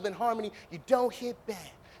peace, love, and harmony, you don't hit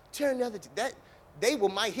back. Turn the other, they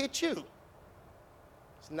might hit you.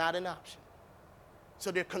 It's not an option.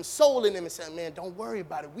 So they're consoling them and saying, man, don't worry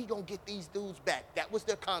about it. We're going to get these dudes back. That was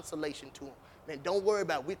their consolation to them. Man, don't worry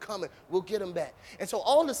about it. We're coming. We'll get them back. And so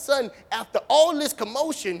all of a sudden, after all this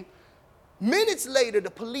commotion, minutes later,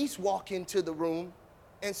 the police walk into the room.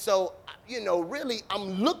 And so, really,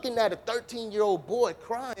 I'm looking at a 13-year-old boy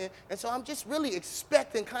crying. And so I'm just really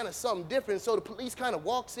expecting kind of something different. So the police kind of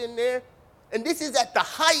walks in there. And this is at the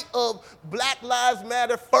height of Black Lives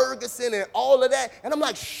Matter, Ferguson, and all of that. And I'm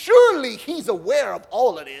like, surely he's aware of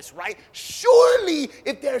all of this, right? Surely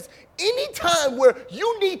if there's any time where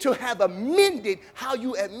you need to have amended how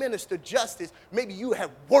you administer justice, maybe you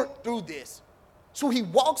have worked through this. So he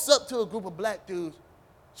walks up to a group of black dudes.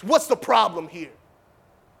 So what's the problem here?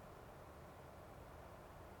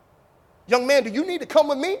 Young man, do you need to come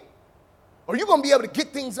with me? Or are you going to be able to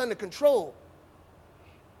get things under control?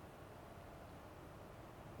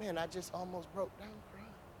 Man, I just almost broke down crying.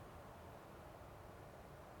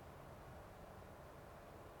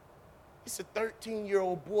 It's a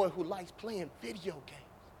 13-year-old boy who likes playing video games.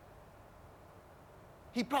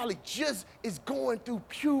 He probably just is going through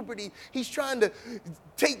puberty. He's trying to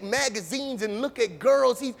take magazines and look at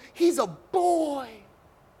girls. He's a boy.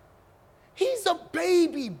 He's a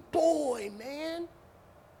baby boy, man.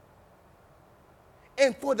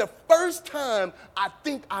 And for the first time, I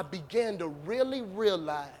think I began to really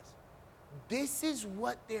realize this is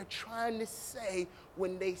what they're trying to say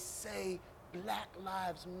when they say Black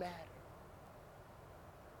Lives Matter.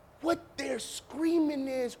 What they're screaming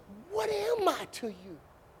is, what am I to you?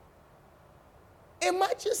 Am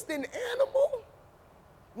I just an animal?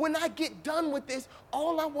 When I get done with this,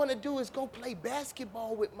 all I want to do is go play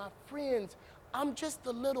basketball with my friends. I'm just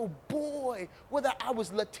a little boy, whether I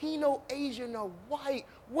was Latino, Asian, or white.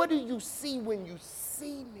 What do you see when you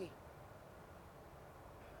see me?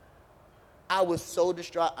 I was so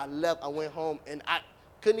distraught. I left. I went home, and I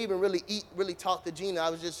couldn't even really talk to Gina. I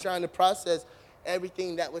was just trying to process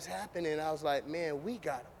everything that was happening. I was like, man, we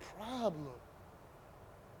got a problem.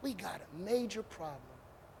 We got a major problem.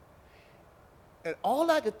 And all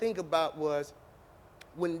I could think about was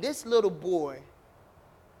when this little boy,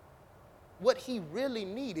 what he really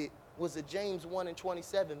needed was a James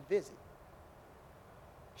 1:27 visit.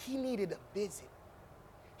 He needed a visit.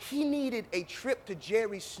 He needed a trip to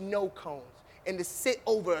Jerry's Snow Cones and to sit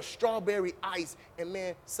over a strawberry ice. And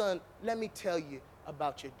man, son, let me tell you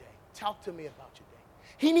about your day. Talk to me about your day.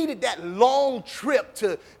 He needed that long trip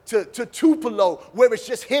to Tupelo where it's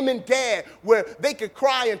just him and dad, where they could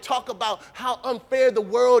cry and talk about how unfair the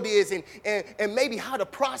world is and maybe how to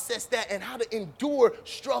process that and how to endure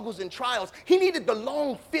struggles and trials. He needed the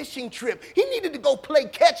long fishing trip. He needed to go play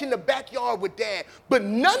catch in the backyard with dad. But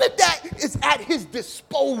none of that is at his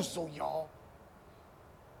disposal, y'all.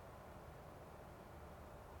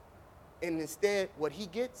 And instead, what he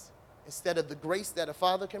gets, instead of the grace that a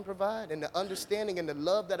father can provide and the understanding and the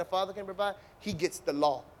love that a father can provide, he gets the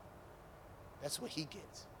law. That's what he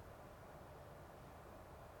gets.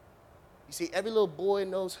 You see, every little boy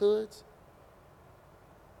in those hoods,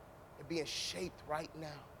 they're being shaped right now.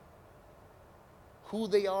 Who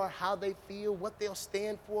they are, how they feel, what they'll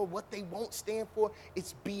stand for, what they won't stand for,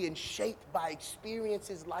 it's being shaped by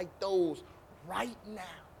experiences like those right now.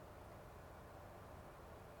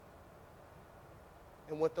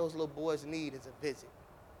 And what those little boys need is a visit.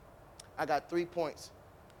 I got 3 points,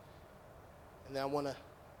 and then I want to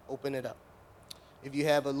open it up. If you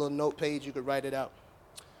have a little note page, you could write it out.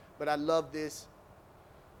 But I love this.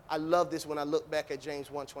 I love this when I look back at James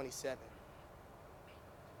 1:27. It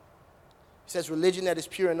says, religion that is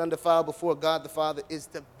pure and undefiled before God the Father is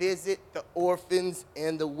to visit the orphans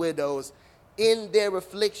and the widows in their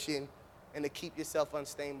affliction and to keep yourself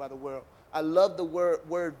unstained by the world. I love the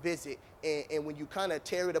word visit, and when you kind of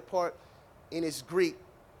tear it apart in its Greek,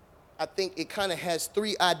 I think it kind of has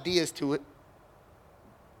 3 ideas to it.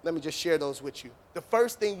 Let me just share those with you. The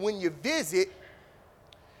first thing, when you visit,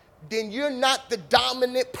 then you're not the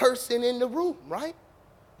dominant person in the room, right?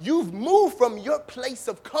 You've moved from your place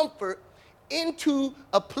of comfort into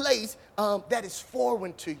a place that is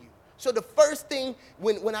foreign to you. So the first thing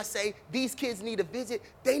when I say these kids need a visit,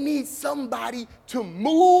 they need somebody to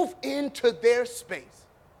move into their space.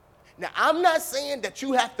 Now, I'm not saying that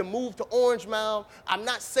you have to move to Orange Mound. I'm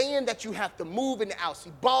not saying that you have to move into Alcee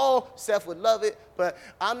Ball. Seth would love it. But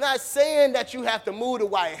I'm not saying that you have to move to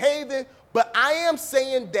Whitehaven. But I am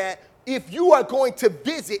saying that if you are going to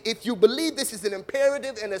visit, if you believe this is an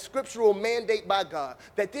imperative and a scriptural mandate by God,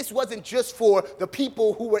 that this wasn't just for the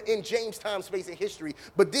people who were in Jamestown space and history,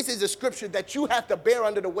 but this is a scripture that you have to bear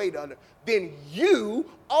under the weight of, then you,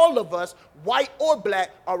 all of us, white or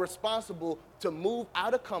black, are responsible to move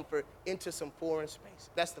out of comfort into some foreign space.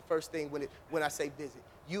 That's the first thing when I say visit.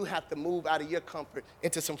 You have to move out of your comfort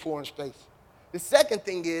into some foreign space. The second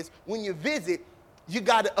thing is, when you visit, you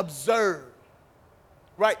got to observe,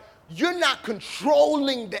 right? You're not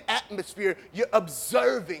controlling the atmosphere, you're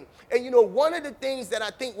observing. And you know, one of the things that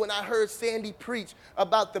I think when I heard Sandy preach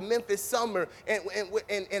about the Memphis summer and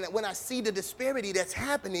when I see the disparity that's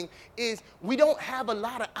happening is we don't have a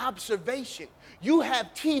lot of observation. You have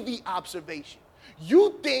TV observation.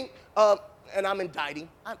 You think, and I'm indicting,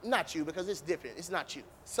 not you because it's different. It's not you,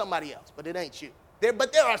 somebody else, but it ain't you.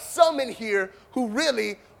 But there are some in here who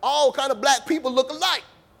really, all kind of black people look alike.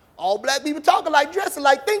 All black people talk alike, dress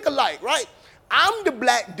alike, think alike, right? I'm the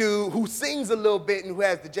black dude who sings a little bit and who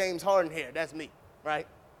has the James Harden hair. That's me, right?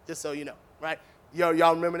 Just so you know, right?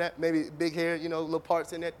 Y'all remember that? Maybe big hair, you know, little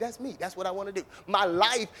parts in there. That's me. That's what I want to do. My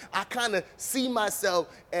life, I kind of see myself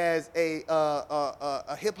as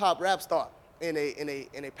a hip-hop rap star in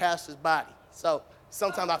a pastor's body. So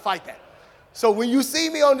sometimes I fight that. So when you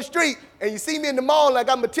see me on the street and you see me in the mall and I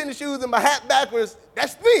got my tennis shoes and my hat backwards,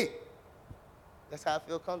 that's me. That's how I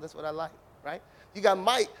feel comfortable. That's what I like, right? You got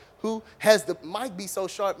Mike, who has Mike be so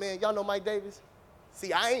sharp, man. Y'all know Mike Davis?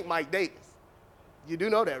 See, I ain't Mike Davis. You do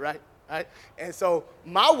know that, right? Right? And so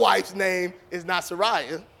my wife's name is not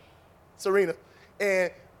Serena.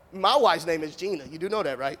 And my wife's name is Gina. You do know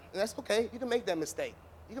that, right? And that's okay. You can make that mistake.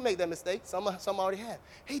 You can make that mistake. Some already have.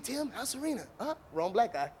 Hey, Tim, how's Serena? Wrong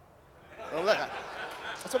black guy. Wrong black guy.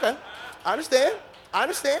 That's okay. I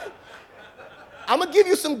understand. I'm going to give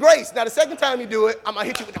you some grace. Now, the second time you do it, I'm going to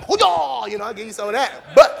hit you with the hoo-yaw, I'll give you some of that.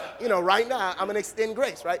 But, right now, I'm going to extend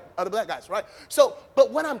grace, right? Other black guys, right? So,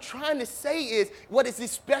 but what I'm trying to say is, what is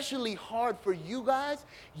especially hard for you guys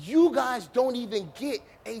don't even get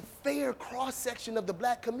a fair cross-section of the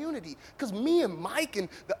black community. Because me and Mike and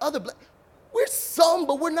the other black, we're some,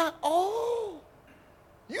 but we're not all.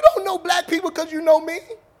 You don't know black people because you know me.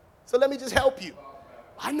 So let me just help you.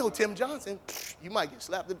 I know Tim Johnson. You might get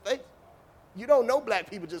slapped in the face. You don't know black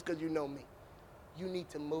people just because you know me. You need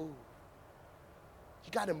to move.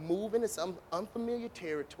 You got to move into some unfamiliar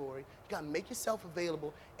territory. You got to make yourself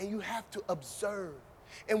available, and you have to observe.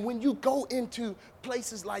 And when you go into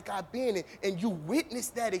places like I've been in, and you witness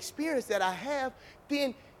that experience that I have,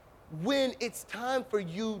 then when it's time for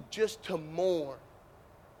you just to mourn.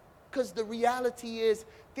 Because the reality is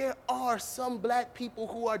there are some black people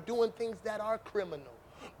who are doing things that are criminal.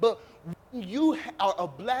 But when you are a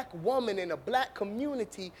black woman in a black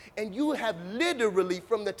community and you have literally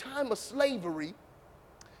from the time of slavery,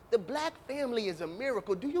 the black family is a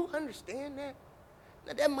miracle. Do you understand that?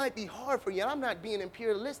 Now, that might be hard for you. I'm not being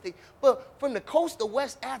imperialistic, but from the coast of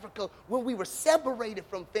West Africa, when we were separated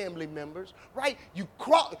from family members, right?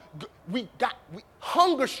 We got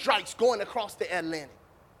hunger strikes going across the Atlantic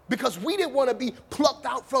because we didn't want to be plucked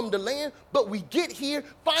out from the land, but we get here.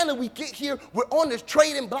 Finally, we get here. We're on this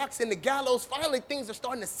trading blocks in the gallows. Finally, things are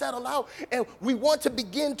starting to settle out, and we want to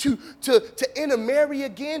begin to intermarry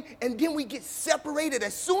again, and then we get separated.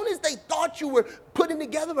 As soon as they thought you were putting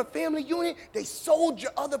together a family unit, they sold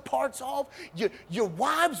your other parts off. Your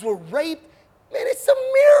wives were raped. Man, it's a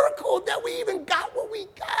miracle that we even got what we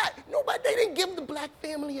got. They didn't give the black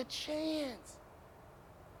family a chance.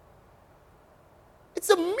 It's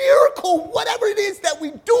a miracle. Whatever it is that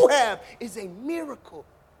we do have is a miracle.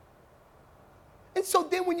 And so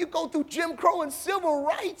then when you go through Jim Crow and civil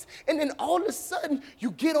rights, and then all of a sudden you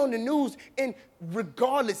get on the news, and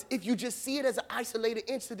regardless if you just see it as an isolated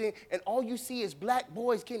incident and all you see is black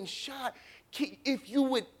boys getting shot, if you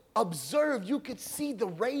would observe, you could see the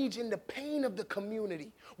rage and the pain of the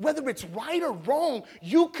community. Whether it's right or wrong,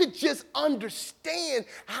 you could just understand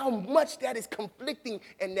how much that is conflicting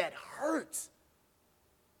and that hurts.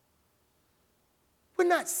 We're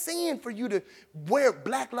not saying for you to wear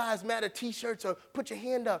Black Lives Matter t-shirts or put your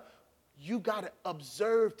hand up. You got to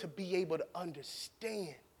observe to be able to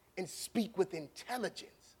understand and speak with intelligence.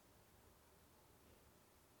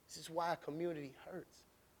 This is why a community hurts.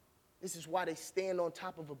 This is why they stand on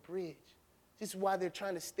top of a bridge. This is why they're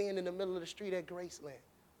trying to stand in the middle of the street at Graceland,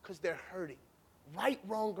 because they're hurting. Right,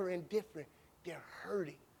 wrong, or indifferent, they're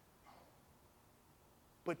hurting.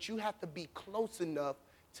 But you have to be close enough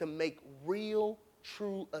to make real,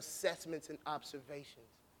 true assessments and observations.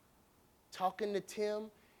 Talking to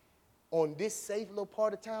Tim on this safe little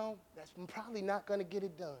part of town, that's probably not going to get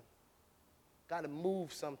it done. Got to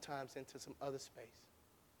move sometimes into some other space.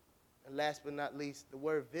 And last but not least, the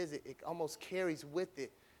word visit, it almost carries with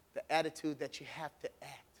it the attitude that you have to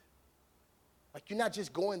act. Like you're not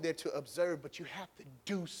just going there to observe, but you have to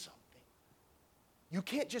do something. You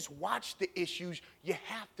can't just watch the issues, you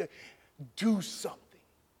have to do something.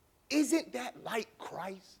 Isn't that like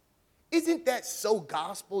Christ? Isn't that so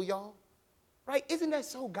gospel, y'all? Right? Isn't that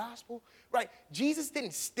so gospel? Right? Jesus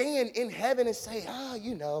didn't stand in heaven and say,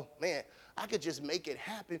 man, I could just make it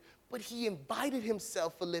happen. But he invited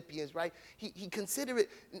himself, Philippians, right? He considered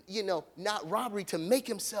it, not robbery to make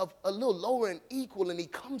himself a little lower and equal. And he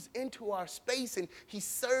comes into our space and he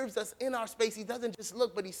serves us in our space. He doesn't just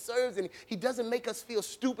look, but he serves, and he doesn't make us feel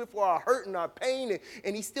stupid for our hurt and our pain.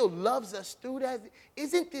 And he still loves us through that.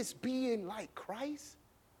 Isn't this being like Christ?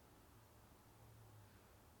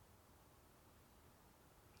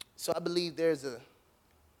 So I believe there's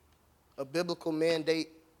a biblical mandate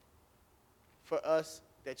for us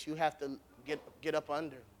that you have to get up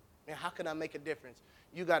under. Man, how can I make a difference?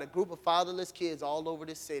 You got a group of fatherless kids all over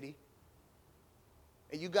this city,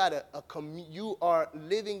 and you got you are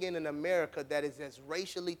living in an America that is as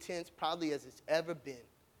racially tense probably as it's ever been.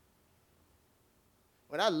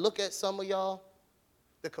 When I look at some of y'all,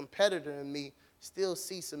 the competitor in me still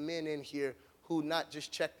see some men in here who not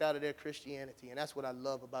just checked out of their Christianity, and that's what I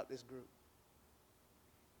love about this group.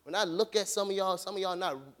 When I look at some of y'all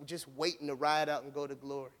not just waiting to ride out and go to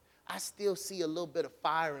glory. I still see a little bit of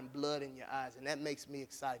fire and blood in your eyes, and that makes me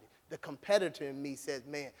excited. The competitor in me says,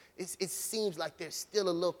 man, it seems like there's still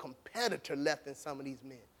a little competitor left in some of these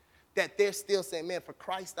men. That they're still saying, man, for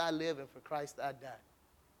Christ I live and for Christ I die.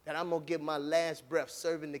 That I'm going to give my last breath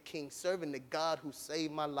serving the King, serving the God who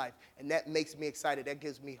saved my life. And that makes me excited. That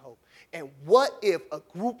gives me hope. And what if a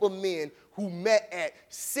group of men who met at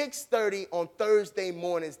 6:30 on Thursday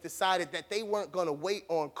mornings decided that they weren't going to wait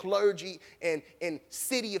on clergy and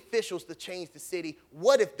city officials to change the city?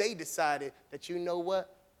 What if they decided that, you know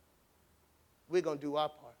what? We're going to do our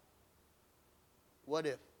part. What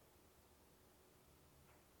if?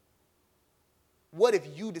 What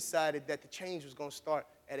if you decided that the change was going to start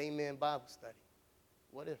at Amen Bible Study?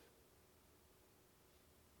 What if?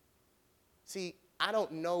 See, I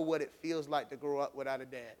don't know what it feels like to grow up without a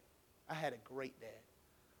dad. I had a great dad.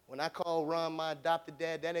 When I call Ron my adopted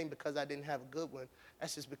dad, that ain't because I didn't have a good one.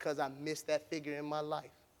 That's just because I missed that figure in my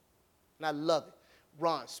life. And I love it.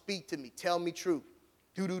 Ron, speak to me. Tell me truth.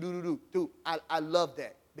 Do. I love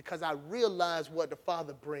that because I realize what the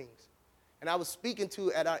Father brings. And I was speaking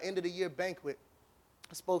to at our end of the year banquet.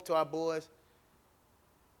 I spoke to our boys.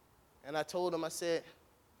 And I told him, I said,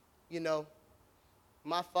 you know,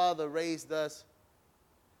 my father raised us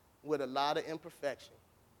with a lot of imperfection.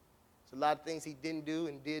 There's a lot of things he didn't do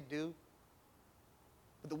and did do.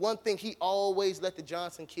 But the one thing he always let the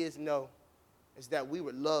Johnson kids know is that we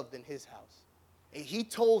were loved in his house. And he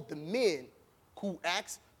told the men who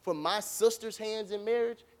asked for my sister's hands in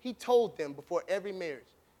marriage, he told them before every marriage,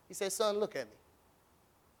 he said, son, look at me.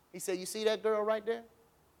 He said, you see that girl right there?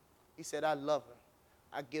 He said, I love her.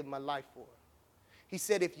 I give my life for her. He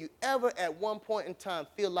said, if you ever at one point in time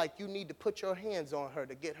feel like you need to put your hands on her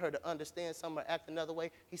to get her to understand something or act another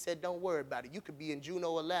way, he said, don't worry about it. You could be in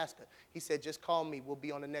Juneau, Alaska. He said, just call me. We'll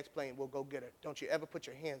be on the next plane. We'll go get her. Don't you ever put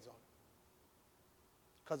your hands on her,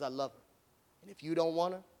 because I love her. And if you don't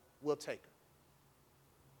want her, we'll take her.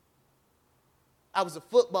 I was a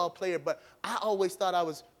football player, but I always thought I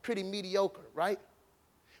was pretty mediocre, right?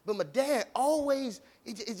 But my dad always,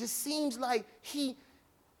 it just seems like he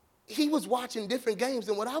was watching different games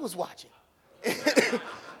than what I was watching.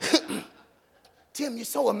 Tim, you're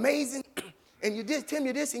so amazing. And you this, Tim,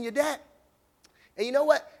 you're this and you're that. And you know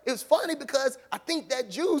what? It was funny because I think that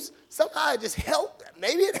juice somehow just helped.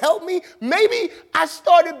 Maybe it helped me. Maybe I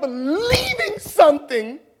started believing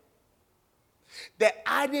something that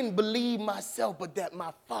I didn't believe myself, but that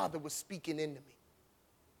my father was speaking into me.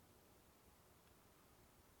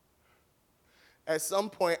 At some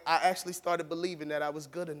point, I actually started believing that I was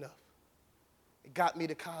good enough. It got me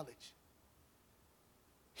to college.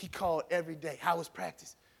 He called every day. How was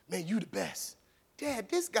practice? Man, you the best. Dad,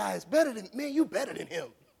 this guy is better than, man, you better than him.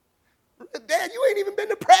 Dad, you ain't even been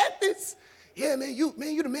to practice. Yeah, man, you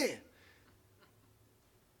the man.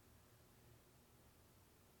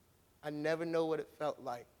 I never know what it felt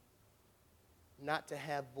like not to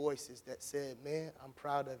have voices that said, man, I'm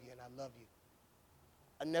proud of you and I love you.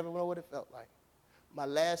 I never know what it felt like. My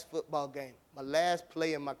last football game, my last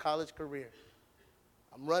play in my college career,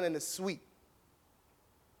 I'm running a sweep.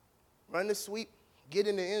 Run the sweep, get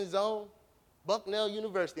in the end zone, Bucknell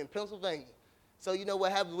University in Pennsylvania. So you know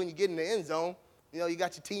what happens when you get in the end zone? You know, you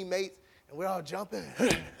got your teammates, and we're all jumping.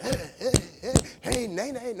 Hey,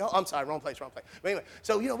 nay, no. I'm sorry, wrong place. But anyway,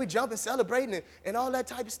 so, you know, we jumping, celebrating, and all that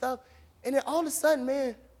type of stuff. And then all of a sudden,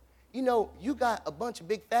 man, you know, you got a bunch of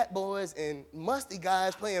big fat boys and musty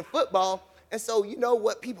guys playing football. And so you know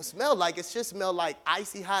what people smell like? It should smell like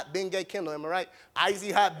icy hot Bengay Kindle, am I right?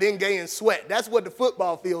 Icy hot Bengay and sweat. That's what the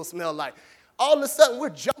football field smell like. All of a sudden, we're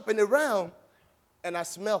jumping around, and I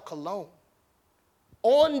smell cologne.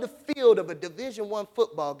 On the field of a Division I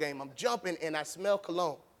football game, I'm jumping, and I smell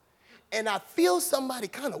cologne. And I feel somebody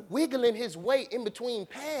kind of wiggling his way in between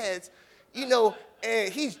pads, you know,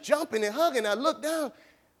 and he's jumping and hugging. I look down.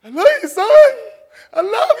 I love you, son. I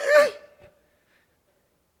love you.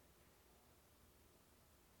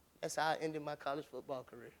 That's how I ended my college football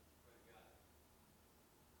career.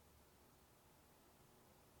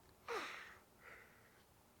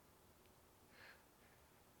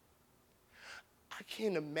 I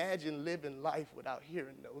can't imagine living life without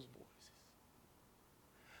hearing those voices.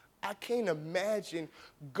 I can't imagine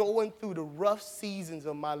going through the rough seasons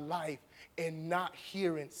of my life and not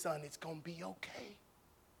hearing, son, it's going to be okay.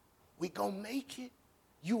 We're going to make it.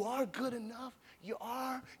 You are good enough.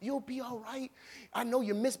 You'll be all right. I know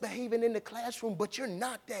you're misbehaving in the classroom, but you're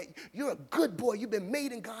not that. You're a good boy. You've been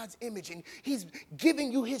made in God's image, and he's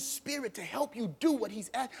giving you his spirit to help you do what he's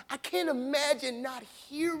asked. I can't imagine not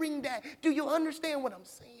hearing that. Do you understand what I'm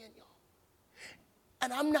saying, y'all?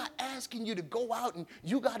 And I'm not asking you to go out and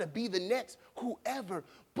you got to be the next whoever,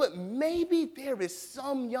 but maybe there is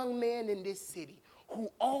some young man in this city who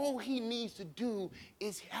all he needs to do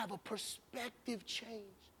is have a perspective change.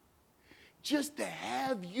 Just to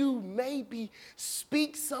have you maybe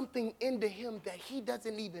speak something into him that he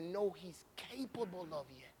doesn't even know he's capable of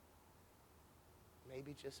yet.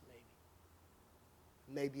 Maybe, just maybe.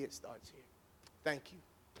 Maybe it starts here. Thank you.